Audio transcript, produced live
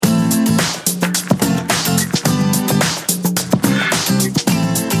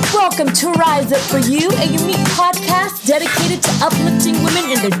Welcome to Rise Up For You, a unique podcast dedicated to uplifting women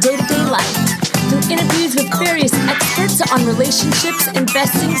in their day-to-day life. Through interviews with various experts on relationships,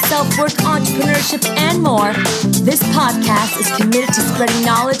 investing, self-worth, entrepreneurship, and more, this podcast is committed to spreading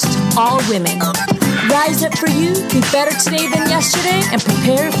knowledge to all women. Rise up for you, be better today than yesterday, and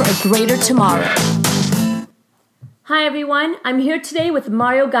prepare for a greater tomorrow. Hi everyone, I'm here today with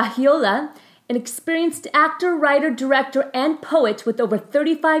Mario Gagiola, an experienced actor, writer, director, and poet with over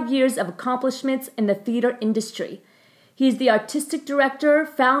 35 years of accomplishments in the theater industry. He's the artistic director,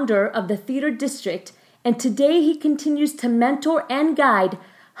 founder of the Theater District, and today he continues to mentor and guide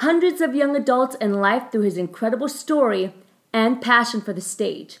hundreds of young adults in life through his incredible story and passion for the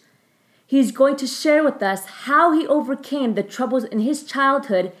stage. He's going to share with us how he overcame the troubles in his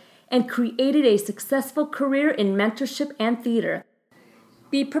childhood and created a successful career in mentorship and theater.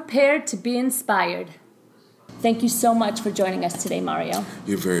 Be prepared to be inspired. Thank you so much for joining us today, Mario.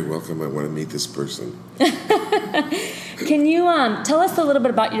 You're very welcome. I want to meet this person. Can you tell us a little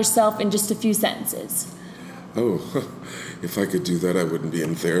bit about yourself in just a few sentences? Oh, if I could do that, I wouldn't be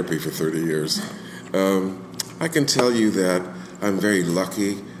in therapy for 30 years. I can tell you that I'm very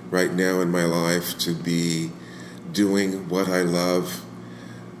lucky right now in my life to be doing what I love,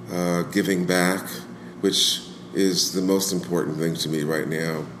 giving back, which is the most important thing to me right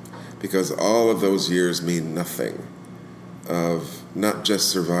now, because all of those years mean nothing of not just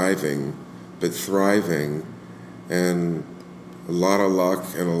surviving, but thriving, and a lot of luck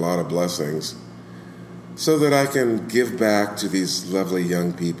and a lot of blessings, so that I can give back to these lovely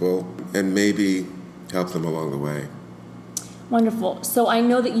young people and maybe help them along the way. Wonderful. So I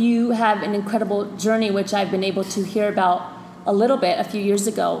know that you have an incredible journey, which I've been able to hear about a little bit a few years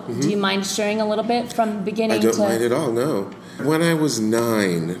ago. Mm-hmm. Do you mind sharing a little bit from the beginning? I don't mind at all, no. When I was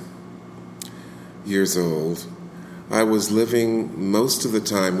 9 years old, I was living most of the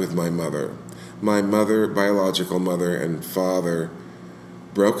time with my mother. My mother, biological mother, and father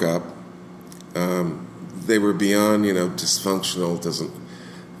broke up. They were beyond, dysfunctional, doesn't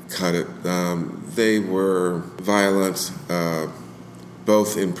cut it. They were violent,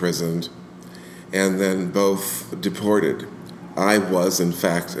 both imprisoned, and then both deported. I was, in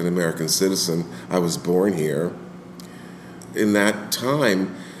fact, an American citizen. I was born here. In that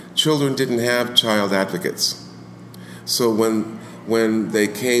time, children didn't have child advocates. So when they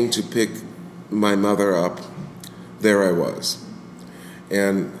came to pick my mother up, there I was.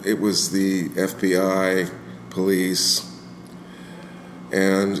 And it was the FBI, police,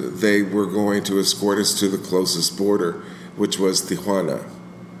 and they were going to escort us to the closest border, which was Tijuana.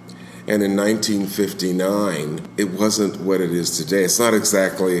 And in 1959, it wasn't what it is today. It's not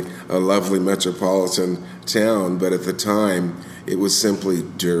exactly a lovely metropolitan town, but at the time, it was simply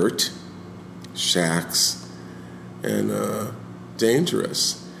dirt, shacks, and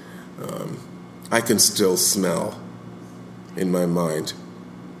dangerous. I can still smell, in my mind,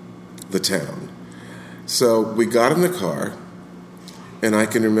 the town. So we got in the car, and I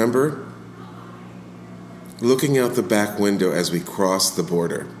can remember looking out the back window as we crossed the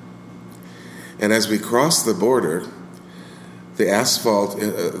border. And as we crossed the border, the asphalt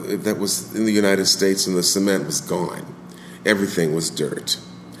that was in the United States and the cement was gone. Everything was dirt.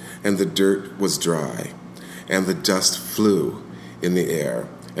 And the dirt was dry. And the dust flew in the air.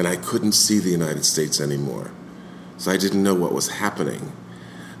 And I couldn't see the United States anymore. So I didn't know what was happening.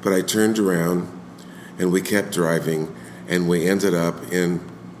 But I turned around, and we kept driving, and we ended up in,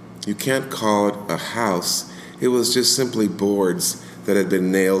 you can't call it a house. It was just simply boards that had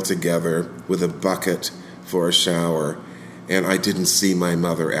been nailed together with a bucket for a shower. And I didn't see my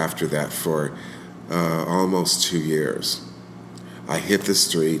mother after that for almost 2 years. I hit the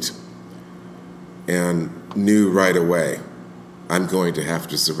street and knew right away, I'm going to have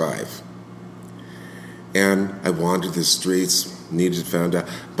to survive. And I wandered the streets, needed found out.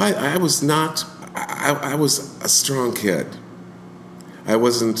 But I was not, I was a strong kid. I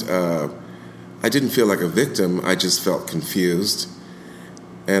didn't feel like a victim, I just felt confused.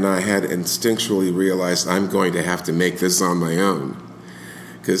 And I had instinctually realized I'm going to have to make this on my own,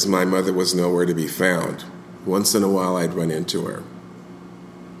 because my mother was nowhere to be found. Once in a while, I'd run into her.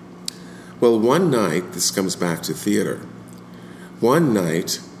 Well, one night, this comes back to theater. One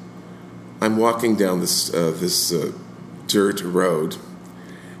night, I'm walking down this dirt road,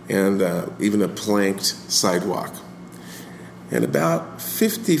 and even a planked sidewalk. And about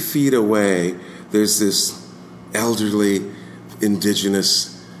 50 feet away, there's this elderly, indigenous,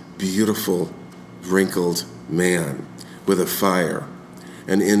 beautiful, wrinkled man with a fire,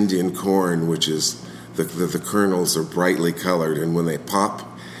 an Indian corn, which is the kernels are brightly colored, and when they pop,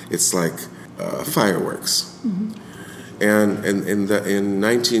 it's like fireworks. Mm-hmm. And in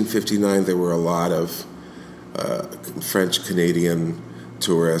 1959, there were a lot of French-Canadian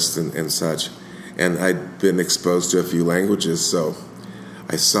tourists and such. And I'd been exposed to a few languages, so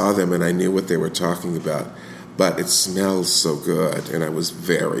I saw them and I knew what they were talking about. But it smelled so good, and I was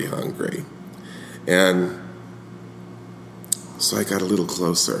very hungry. And so I got a little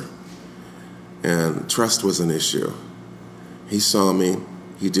closer. And trust was an issue. He saw me.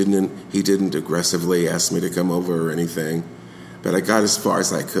 He didn't aggressively ask me to come over or anything, but I got as far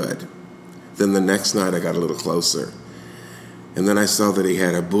as I could. Then the next night I got a little closer. And then I saw that he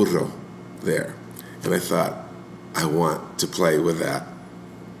had a burro there. And I thought, I want to play with that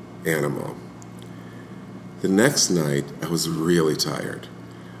animal. The next night I was really tired.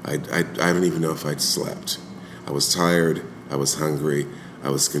 I don't even know if I'd slept. I was tired, I was hungry, I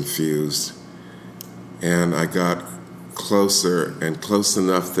was confused. And I got closer and close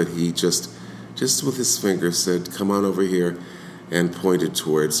enough that he just with his finger said, come on over here, and pointed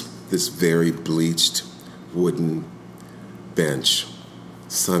towards this very bleached wooden bench,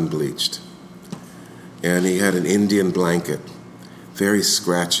 sun-bleached. And he had an Indian blanket, very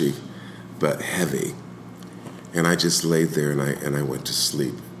scratchy but heavy. And I just laid there and I went to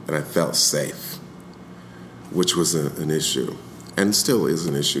sleep. And I felt safe, which was an issue, and still is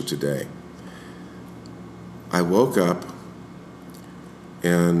an issue today. I woke up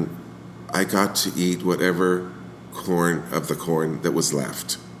and I got to eat whatever corn that was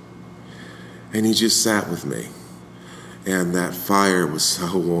left. And he just sat with me. And that fire was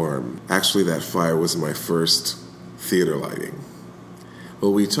so warm. Actually, that fire was my first theater lighting.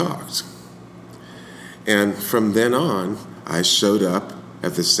 Well, we talked. And from then on, I showed up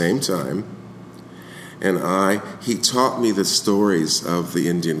at the same time. And he taught me the stories of the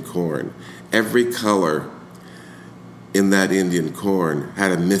Indian corn. Every color in that Indian corn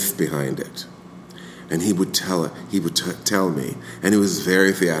had a myth behind it. And he would tell me, and he was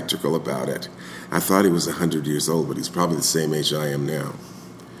very theatrical about it. I thought he was 100 years old, but he's probably the same age I am now.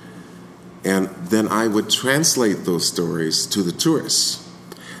 And then I would translate those stories to the tourists.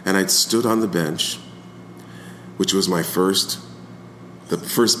 And I'd stood on the bench, which was the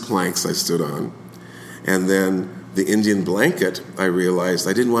first planks I stood on. And then the Indian blanket, I realized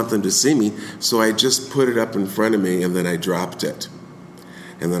I didn't want them to see me, so I just put it up in front of me, and then I dropped it.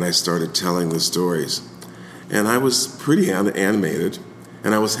 And then I started telling the stories. And I was pretty animated,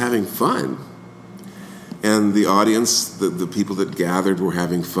 and I was having fun. And the audience, the people that gathered were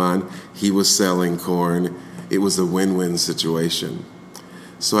having fun. He was selling corn. It was a win-win situation.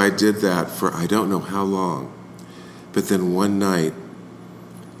 So I did that for I don't know how long. But then one night,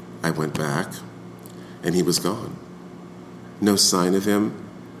 I went back, and he was gone. No sign of him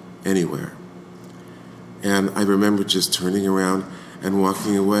anywhere. And I remember just turning around and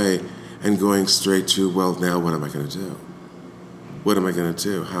walking away and going straight to, well, now what am I going to do? What am I going to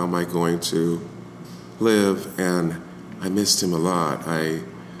do? How am I going to live? And I missed him a lot. I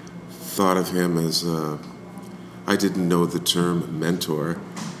thought of him as I didn't know the term mentor,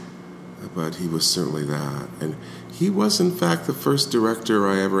 but he was certainly that. And he was, in fact, the first director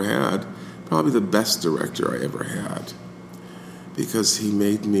I ever had, probably the best director I ever had, because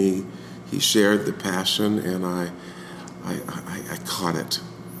he shared the passion, and I caught it.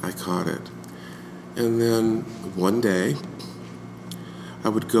 I caught it. And then one day, I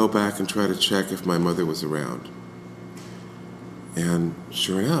would go back and try to check if my mother was around. And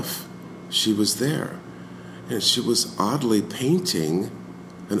sure enough, she was there. And she was oddly painting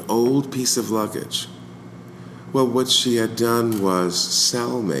an old piece of luggage. Well, what she had done was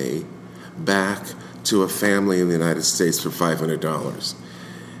sell me back to a family in the United States for $500.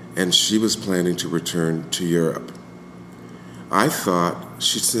 And she was planning to return to Europe. I thought,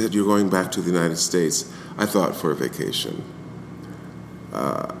 she said, you're going back to the United States. I thought for a vacation.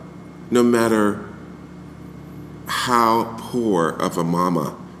 No matter how poor of a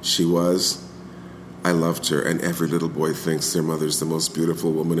mama she was, I loved her, and every little boy thinks their mother's the most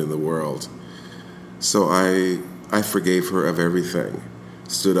beautiful woman in the world. So I forgave her of everything,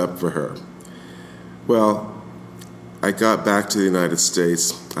 stood up for her. Well, I got back to the United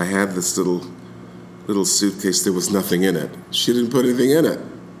States. I had this little suitcase. There was nothing in it. She didn't put anything in it.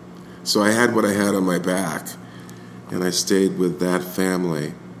 So I had what I had on my back, and I stayed with that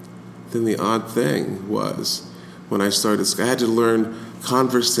family. Then the odd thing was, when I had to learn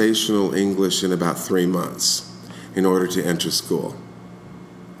conversational English in about 3 months in order to enter school.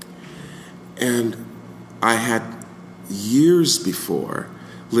 And I had years before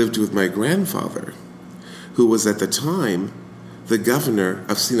lived with my grandfather, who was at the time the governor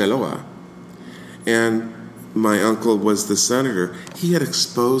of Sinaloa. And my uncle was the senator. He had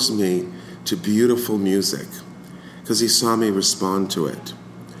exposed me to beautiful music, because he saw me respond to it.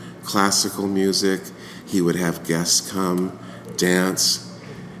 Classical music, he would have guests come, dance.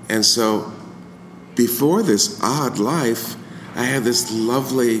 And so before this odd life, I had this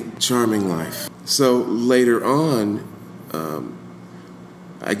lovely, charming life. So later on,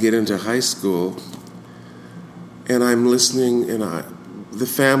 I get into high school, and I'm listening, and the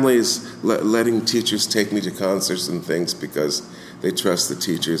family is letting teachers take me to concerts and things because they trust the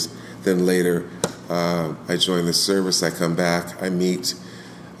teachers. Then later, I join the service, I come back, I meet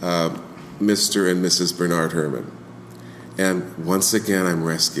Mr. and Mrs. Bernard Herrmann. And once again, I'm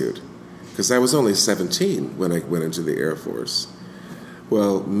rescued. Because I was only 17 when I went into the Air Force.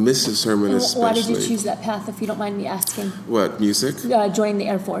 Well, Mrs. Herrmann especially... Why did you choose that path, if you don't mind me asking? What, music? Joining the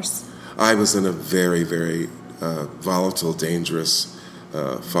Air Force. I was in a very, very volatile, dangerous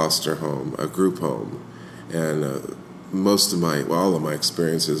foster home, a group home. And all of my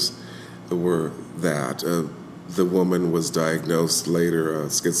experiences were that. The woman was diagnosed later,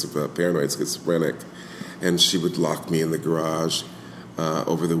 paranoid schizophrenic, and she would lock me in the garage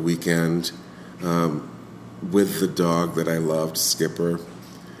over the weekend with the dog that I loved, Skipper.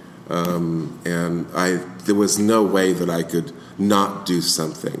 And there was no way that I could not do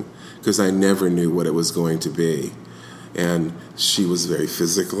something because I never knew what it was going to be. And she was very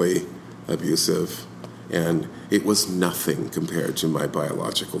physically abusive, and it was nothing compared to my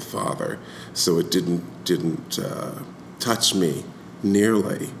biological father. So it didn't touch me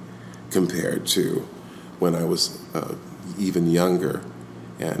nearly compared to when I was even younger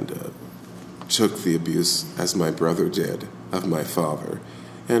and took the abuse, as my brother did, of my father.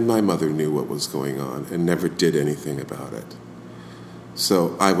 And my mother knew what was going on and never did anything about it.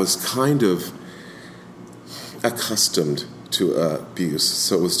 So I was kind of accustomed to abuse,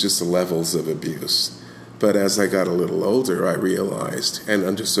 so it was just levels of abuse. But as I got a little older, I realized and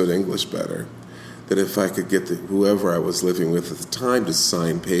understood English better that if I could get whoever I was living with at the time to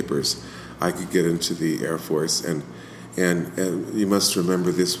sign papers, I could get into the Air Force. And you must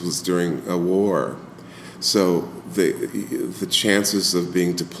remember this was during a war. So the chances of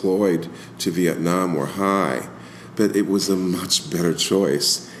being deployed to Vietnam were high, but it was a much better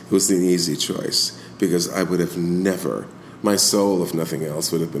choice. It was an easy choice because I would have never, my soul, if nothing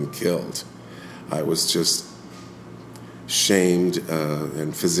else, would have been killed. I was just shamed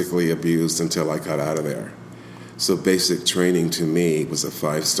and physically abused until I got out of there. So basic training to me was a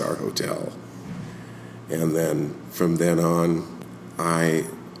 5-star hotel. And then from then on, I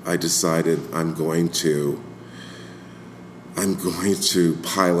decided I'm going to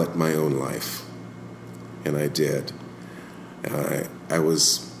pilot my own life. And I did. I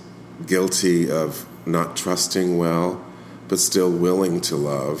was guilty of not trusting well, but still willing to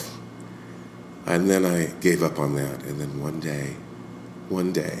love. And then I gave up on that. And then one day,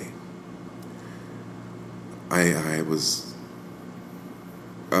 I was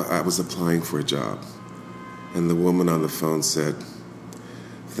applying for a job. And the woman on the phone said,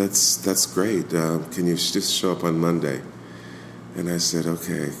 that's great. Can you just show up on Monday? And I said,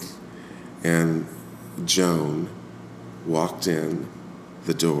 okay. And Joan walked in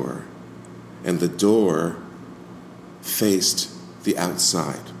the door, and the door faced the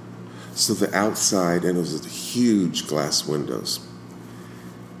outside. So the outside, and it was huge glass windows.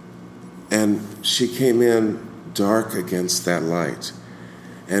 And she came in dark against that light.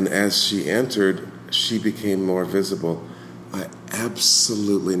 And as she entered, she became more visible. I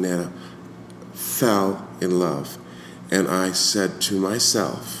absolutely now fell in love. And I said to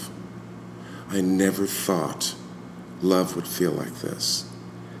myself, I never thought love would feel like this.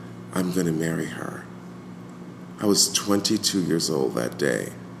 I'm going to marry her. I was 22 years old that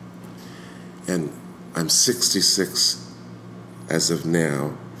day. And I'm 66 as of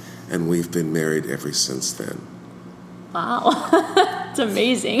now, and we've been married ever since then. Wow. It's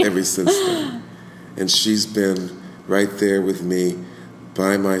amazing. Ever since then. And she's been right there with me,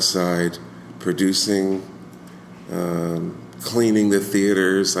 by my side, producing, cleaning the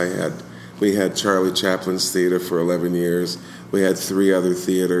theaters. We had Charlie Chaplin's theater for 11 years. We had 3 other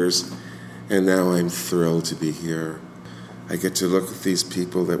theaters, and now I'm thrilled to be here. I get to look at these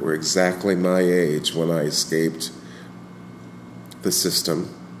people that were exactly my age when I escaped the system,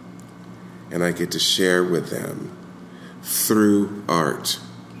 and I get to share with them through art,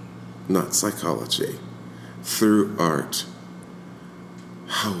 not psychology, through art,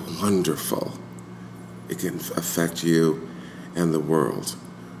 how wonderful it can affect you and the world.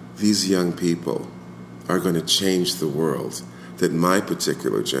 These young people are going to change the world that my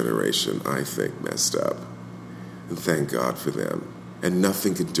particular generation, I think, messed up. And thank God for them. And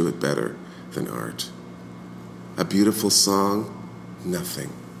nothing can do it better than art. A beautiful song, nothing.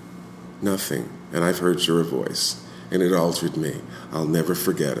 And I've heard your voice. and it altered me. I'll never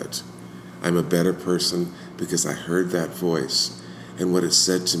forget it. I'm a better person because I heard that voice, and what it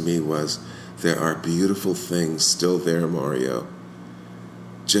said to me was, there are beautiful things still there, Mario.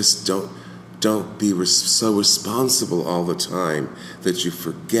 Just don't be so responsible all the time that you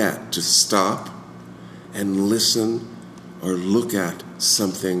forget to stop and listen or look at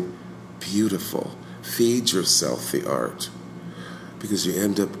something beautiful. Feed yourself the art, because you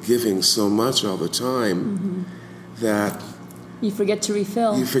end up giving so much all the time that you forget to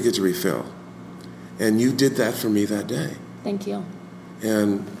refill. And you did that for me that day. Thank you.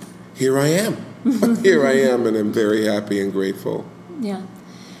 And here I am. Here I am, and I'm very happy and grateful. Yeah.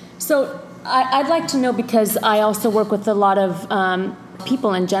 So I'd like to know, because I also work with a lot of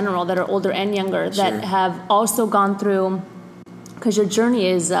people in general that are older and younger that have also gone through, because your journey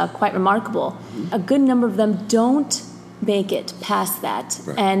is quite remarkable. A good number of them don't make it past that,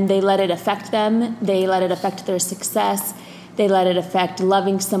 and they let it affect them. They let it affect their success. They let it affect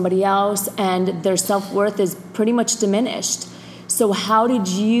loving somebody else, and their self-worth is pretty much diminished. So how did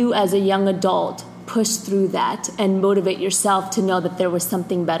you, as a young adult, push through that and motivate yourself to know that there was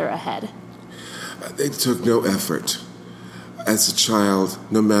something better ahead? It took no effort. As a child,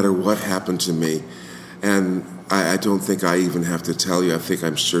 no matter what happened to me, and I don't think I even have to tell you,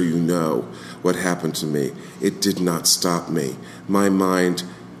 I'm sure you know what happened to me. It did not stop me. My mind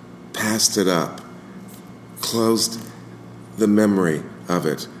passed it up, closed the memory of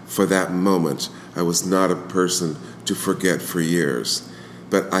it for that moment. I was not a person to forget for years,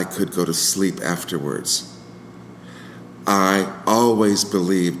 but I could go to sleep afterwards. I always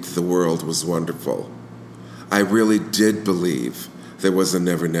believed the world was wonderful. I really did believe there was a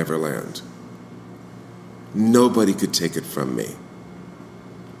Never Never Land. Nobody could take it from me.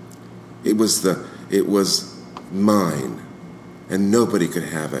 It was mine, and nobody could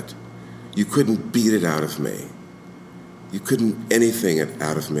have it. You couldn't beat it out of me. You couldn't anything it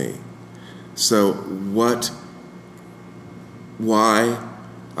out of me. So why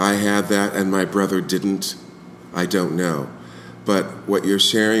I had that and my brother didn't, I don't know. But what you're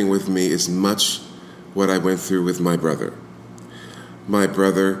sharing with me is much what I went through with my brother. My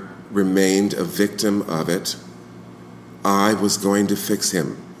brother remained a victim of it. I was going to fix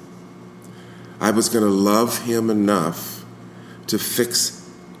him. I was going to love him enough to fix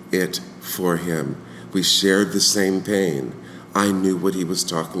it for him. We shared the same pain. I knew what he was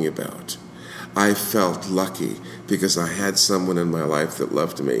talking about. I felt lucky because I had someone in my life that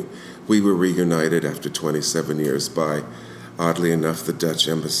loved me. We were reunited after 27 years by, oddly enough, the Dutch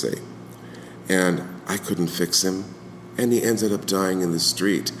embassy. And I couldn't fix him. And he ended up dying in the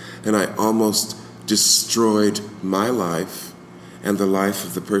street. And I almost destroyed my life and the life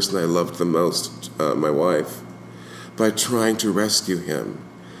of the person I loved the most, my wife, by trying to rescue him.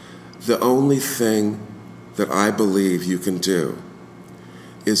 The only thing that I believe you can do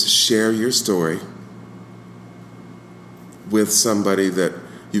is share your story with somebody that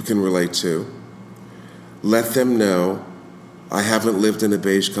you can relate to. Let them know, I haven't lived in a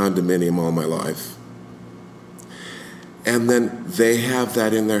beige condominium all my life. And then they have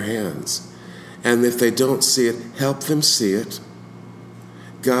that in their hands. And if they don't see it, help them see it.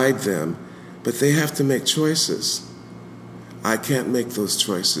 Guide them. But they have to make choices. I can't make those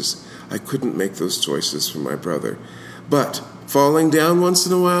choices. I couldn't make those choices for my brother. But falling down once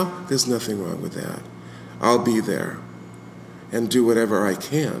in a while, there's nothing wrong with that. I'll be there and do whatever I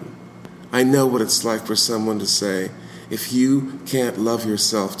can. I know what it's like for someone to say, if you can't love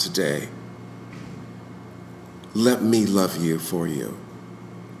yourself today, let me love you for you.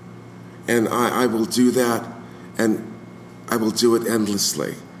 And I will do that, and I will do it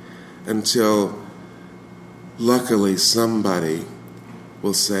endlessly until, luckily, somebody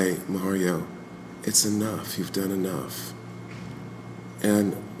will say, Mario, it's enough. You've done enough.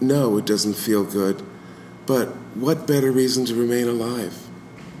 And no, it doesn't feel good, but what better reason to remain alive?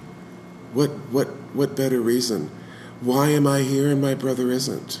 What better reason? Why am I here and my brother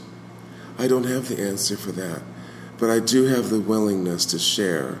isn't? I don't have the answer for that, but I do have the willingness to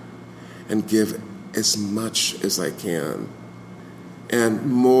share and give as much as I can. And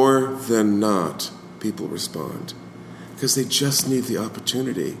more than not, people respond because they just need the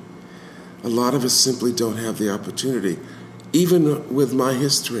opportunity. A lot of us simply don't have the opportunity. Even with my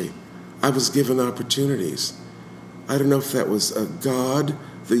history, I was given opportunities. I don't know if that was a God,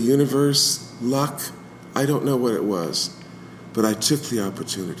 the universe, luck. I don't know what it was, but I took the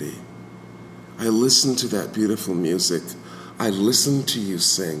opportunity. I listened to that beautiful music. I listened to you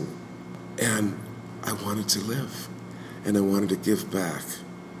sing, and I wanted to live, and I wanted to give back.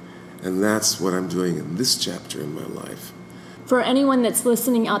 And that's what I'm doing in this chapter in my life. For anyone that's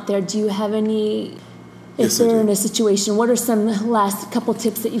listening out there, do you have any if they're in a situation? What are some last couple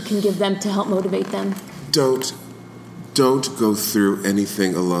tips that you can give them to help motivate them? Don't go through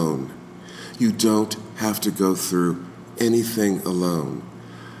anything alone. You don't have to go through anything alone.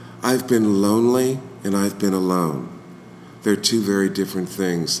 I've been lonely and I've been alone. They're two very different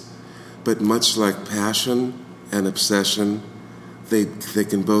things. But much like passion and obsession, they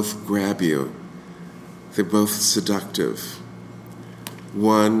can both grab you. They're both seductive.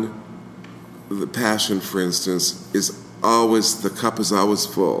 One, the passion, for instance, is always, the cup is always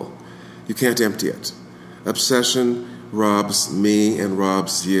full. You can't empty it. Obsession robs me and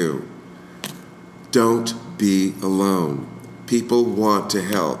robs you. Don't be alone. People want to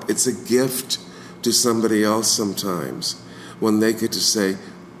help. It's a gift to somebody else sometimes when they get to say,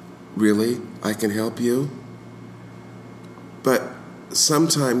 really, I can help you? But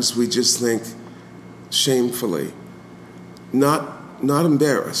sometimes we just think shamefully, not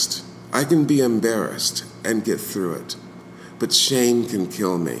embarrassed. I can be embarrassed and get through it, but shame can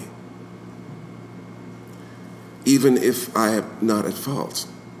kill me, even if I am not at fault.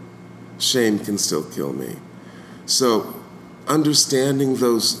 Shame can still kill me. So understanding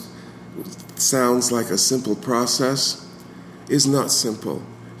those sounds like a simple process is not simple.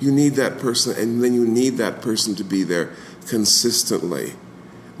 You need that person, and then you need that person to be there consistently.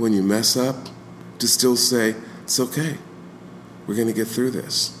 When you mess up, to still say, it's okay. We're going to get through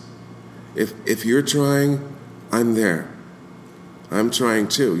this. If you're trying, I'm there. I'm trying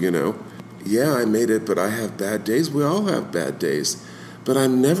too, Yeah, I made it, but I have bad days. We all have bad days. But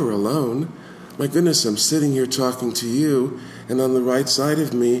I'm never alone. My goodness, I'm sitting here talking to you, and on the right side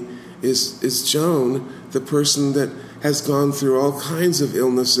of me is Joan, the person that has gone through all kinds of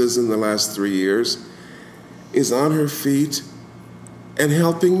illnesses in the last 3 years, is on her feet and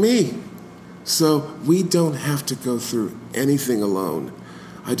helping me. So we don't have to go through anything alone.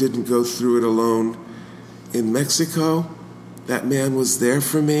 I didn't go through it alone in Mexico. That man was there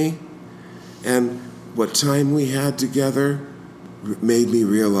for me. And what time we had together made me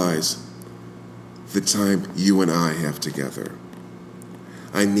realize the time you and I have together.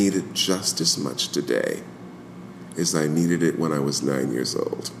 I need it just as much today as I needed it when I was 9 years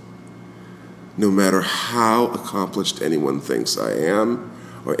old. No matter how accomplished anyone thinks I am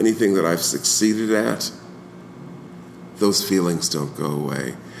or anything that I've succeeded at, those feelings don't go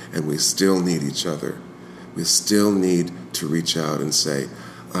away, and we still need each other. We still need to reach out and say,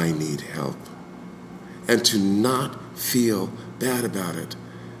 I need help. And to not feel bad about it.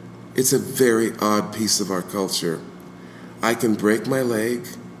 It's a very odd piece of our culture. I can break my leg,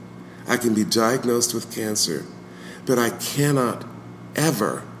 I can be diagnosed with cancer, but I cannot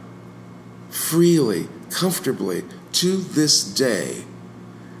ever freely, comfortably, to this day,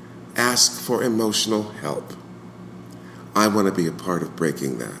 ask for emotional help. I want to be a part of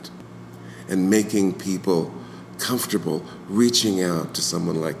breaking that and making people comfortable reaching out to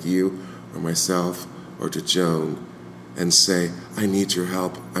someone like you or myself or to Joan and say, I need your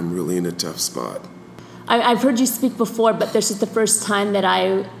help. I'm really in a tough spot. I've heard you speak before, but this is the first time that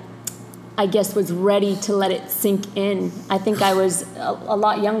I guess, was ready to let it sink in. I think I was a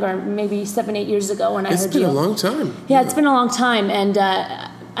lot younger, maybe 7-8 years ago when I heard you. It's been a long time. Yeah, it's been a long time. And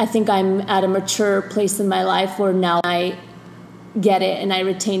I think I'm at a mature place in my life where now I get it and I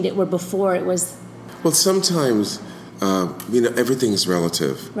retained it, where before it was... Well, sometimes, everything is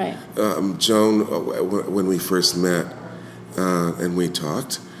relative. Right. Joan, when we first met and we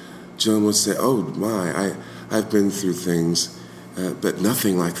talked, Joan would say, oh, my, I've been through things, but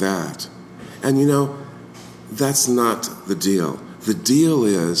nothing like that. And, that's not the deal. The deal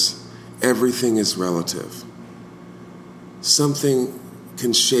is everything is relative. Something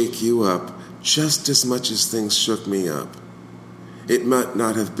can shake you up just as much as things shook me up. It might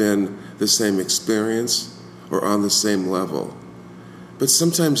not have been the same experience or on the same level. But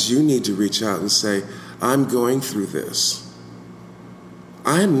sometimes you need to reach out and say, I'm going through this.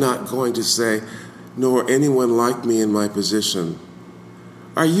 I'm not going to say, nor anyone like me in my position.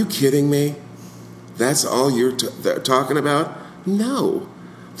 Are you kidding me? That's all you're talking about? No,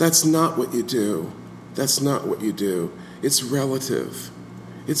 that's not what you do. That's not what you do. It's relative.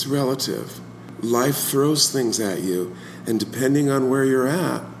 It's relative. Life throws things at you, and depending on where you're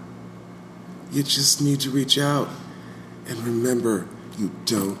at, you just need to reach out. And remember, you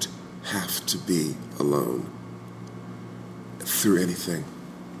don't have to be alone through anything.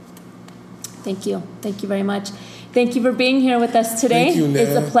 Thank you. Thank you very much. Thank you for being here with us today. Thank you, Ned.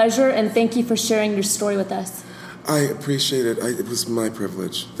 It's a pleasure, and thank you for sharing your story with us. I appreciate it. It was my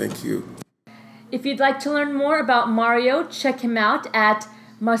privilege. Thank you. If you'd like to learn more about Mario, check him out at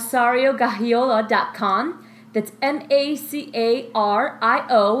MasarioGahiola.com. That's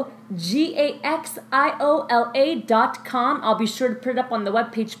MACARIOGAXIOLA.com. I'll be sure to put it up on the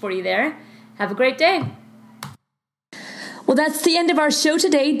webpage for you there. Have a great day. Well, that's the end of our show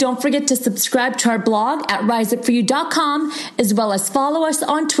today. Don't forget to subscribe to our blog at riseupforyou.com, as well as follow us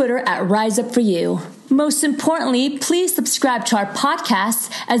on Twitter at riseupforyou. Most importantly, please subscribe to our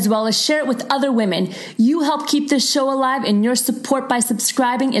podcast as well as share it with other women. You help keep this show alive, and your support by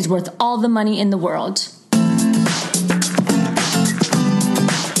subscribing is worth all the money in the world.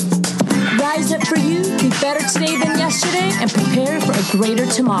 Rise up for you, be better today than yesterday, and prepare for a greater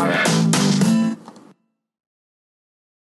tomorrow.